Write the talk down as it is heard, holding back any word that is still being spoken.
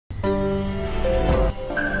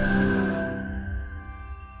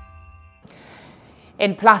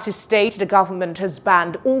In Plateau State, the government has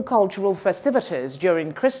banned all cultural festivities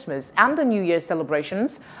during Christmas and the New Year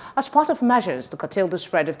celebrations as part of measures to curtail the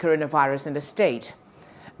spread of coronavirus in the state.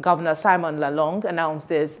 Governor Simon Lalong announced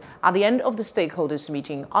this at the end of the stakeholders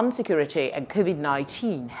meeting on security and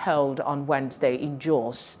COVID-19 held on Wednesday in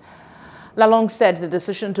Jos. Lalong said the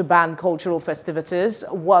decision to ban cultural festivities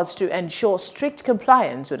was to ensure strict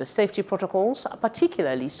compliance with the safety protocols,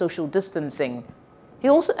 particularly social distancing. He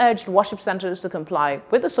also urged worship centers to comply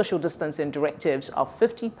with the social distancing directives of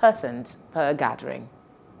 50 persons per gathering.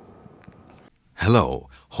 Hello,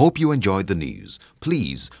 hope you enjoyed the news.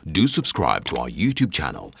 Please do subscribe to our YouTube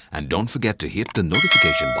channel and don't forget to hit the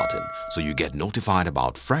notification button so you get notified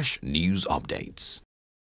about fresh news updates.